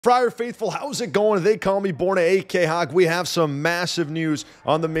Friar Faithful, how's it going? They call me Born a AK Hog. We have some massive news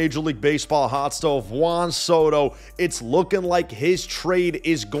on the Major League Baseball hot stove. Juan Soto, it's looking like his trade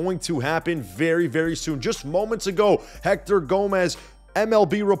is going to happen very, very soon. Just moments ago, Hector Gomez,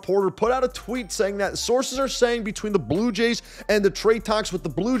 MLB reporter, put out a tweet saying that sources are saying between the Blue Jays and the trade talks with the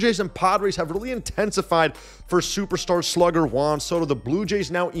Blue Jays and Padres have really intensified for superstar slugger Juan Soto. The Blue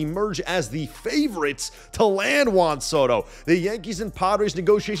Jays now emerge as the favorites to land Juan Soto. The Yankees and Padres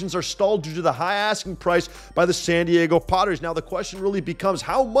negotiations are stalled due to the high asking price by the San Diego Padres. Now the question really becomes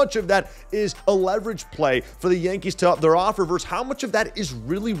how much of that is a leverage play for the Yankees to up their offer versus how much of that is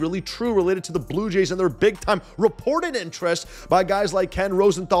really true related to the Blue Jays and their big time reported interest by guys like Ken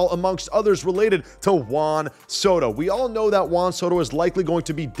Rosenthal, amongst others, related to Juan Soto. We all know that Juan Soto is likely going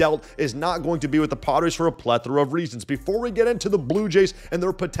to be dealt, is not going to be with the Padres for a plethora of reasons. Before we get into the Blue Jays and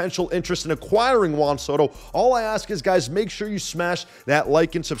their potential interest in acquiring Juan Soto, all I ask is, guys, make sure you smash that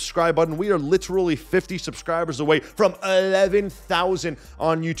like and subscribe button. We are literally 50 subscribers away from 11,000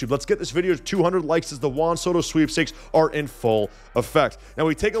 on YouTube. Let's get this video to 200 likes as the Juan Soto sweepstakes are in full effect. Now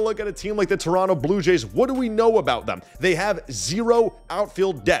we take a look at a team like the Toronto Blue Jays. What do we know about them? They have zero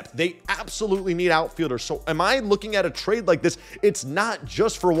outfield depth. They absolutely need outfielders. So am I looking at a trade like this? It's not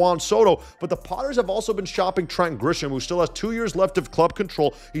just for Juan Soto, but the Padres have also been shopping Trent Grisham, who still has 2 years left of club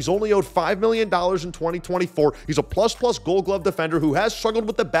control. He's only owed $5 million in 2024. He's a plus Gold Glove defender who has struggled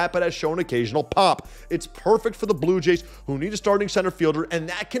with the bat but has shown occasional pop. It's perfect for the Blue Jays, who need a starting center fielder, and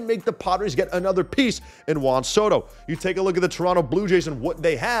that can make the Padres get another piece in Juan Soto. You take a look at the Toronto Blue Jays and what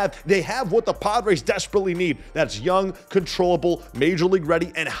they have what the Padres desperately need. That's young, controllable, Major League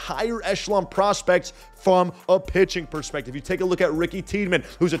ready, and higher echelon prospects from a pitching perspective. You take a look at Ricky Tiedemann,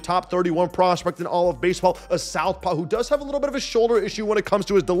 who's a top 31 prospect in all of baseball, a southpaw who does have a little bit of a shoulder issue when it comes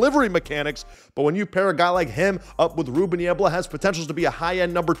to his delivery mechanics, but when you pair a guy like him up with Ruben Niebla, has potentials to be a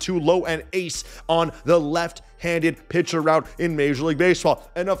high-end number 2, low-end ace on the left-handed pitcher route in Major League Baseball.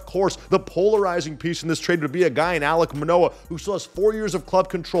 And of course, the polarizing piece in this trade would be a guy in Alek Manoah, who still has 4 years of club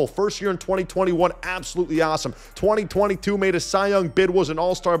control. First year in 2021, absolutely awesome. 2022 made a Cy Young bid, was an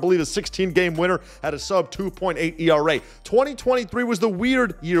all-star, I believe a 16-game winner, had a sub 2.8 ERA. 2023 was the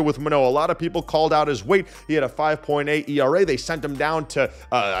weird year with Manoah. A lot of people called out his weight. He had a 5.8 ERA. They sent him down to,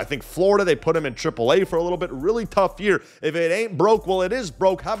 I think, Florida. They put him in AAA for a little bit. Really tough year. If it ain't broke, well, it is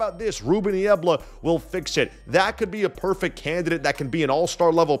broke. How about this? Ruben Niebla will fix it. That could be a perfect candidate. That can be an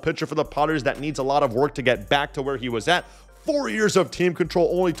all-star level pitcher for the Padres that needs a lot of work to get back to where he was at. 4 years of team control,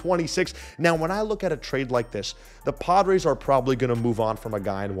 only 26. Now, when I look at a trade like this, the Padres are probably going to move on from a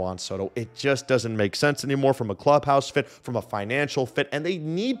guy in Juan Soto. It just doesn't make sense anymore from a clubhouse fit, from a financial fit, and they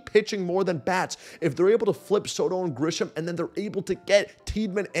need pitching more than bats. If they're able to flip Soto and Grisham, and then they're able to get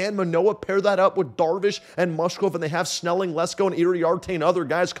Tiedemann and Manoah, pair that up with Darvish and Musgrove, and they have Snelling, Lesko, and Iriarte and other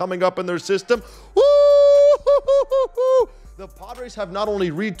guys coming up in their system. Woo! The Padres have not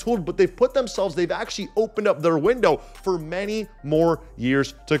only retooled, but they've actually opened up their window for many more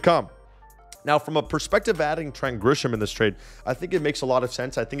years to come. Now, from a perspective of adding Trent Grisham in this trade, I think it makes a lot of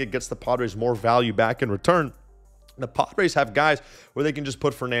sense. I think it gets the Padres more value back in return. The Padres have guys where they can just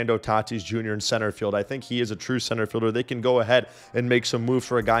put Fernando Tatis Jr. in center field. I think he is a true center fielder. They can go ahead and make some moves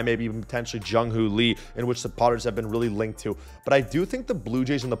for a guy, maybe even potentially Jung-Hoo Lee, in which the Padres have been really linked to. But I do think the Blue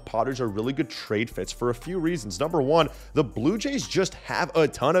Jays and the Padres are really good trade fits for a few reasons. Number one, the Blue Jays just have a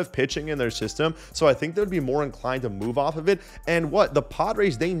ton of pitching in their system, so I think they'd be more inclined to move off of it. And what? The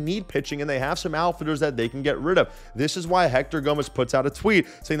Padres, they need pitching, and they have some outfielders that they can get rid of. This is why Hector Gomez puts out a tweet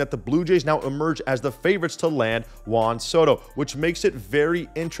saying that the Blue Jays now emerge as the favorites to land Juan Soto, which makes it very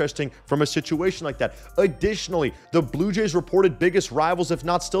interesting from a situation like that. Additionally, the Blue Jays reported biggest rivals, if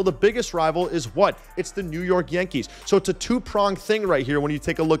not still the biggest rival, is what? It's the New York Yankees. So it's a two-pronged thing right here when you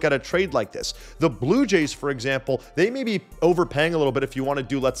take a look at a trade like this. The Blue Jays, for example, they may be overpaying a little bit if you want to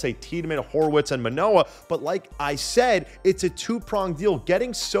do, let's say, Tiedemann, Horwitz, and Manoah, but like I said, it's a two-pronged deal.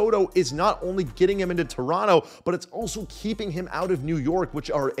 Getting Soto is not only getting him into Toronto, but it's also keeping him out of New York, which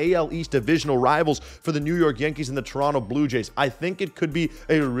are AL East divisional rivals for the New York Yankees and the Toronto Blue Jays. I think it could be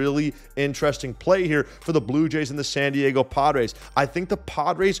a really interesting play here for the Blue Jays and the San Diego Padres. I think the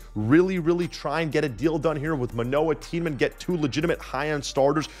Padres really try and get a deal done here with Manoah, Tiedemann, get two legitimate high-end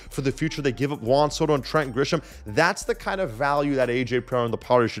starters for the future. They give up Juan Soto and Trent Grisham. That's the kind of value that AJ Preller and the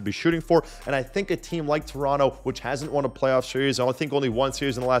Padres should be shooting for. And I think a team like Toronto, which hasn't won a playoff series, I think only one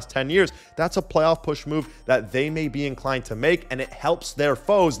series in the last 10 years, that's a playoff push move that they may be inclined to make, and it helps their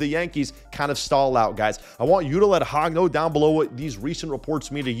foes, the Yankees, kind of stall out, guys. I want you to let Hog know down below what these recent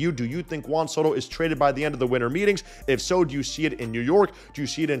reports mean to you. Do you think Juan Soto is traded by the end of the winter meetings? If so, do you see it in New York? Do you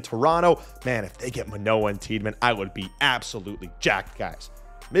see it in Toronto? Man, if they get Manoah and Tiedemann, I would be absolutely jacked, guys.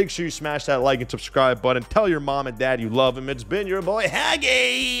 Make sure you smash that like and subscribe button. Tell your mom and dad you love them. It's been your boy,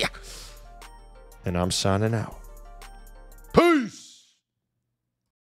 Haggy. And I'm signing out.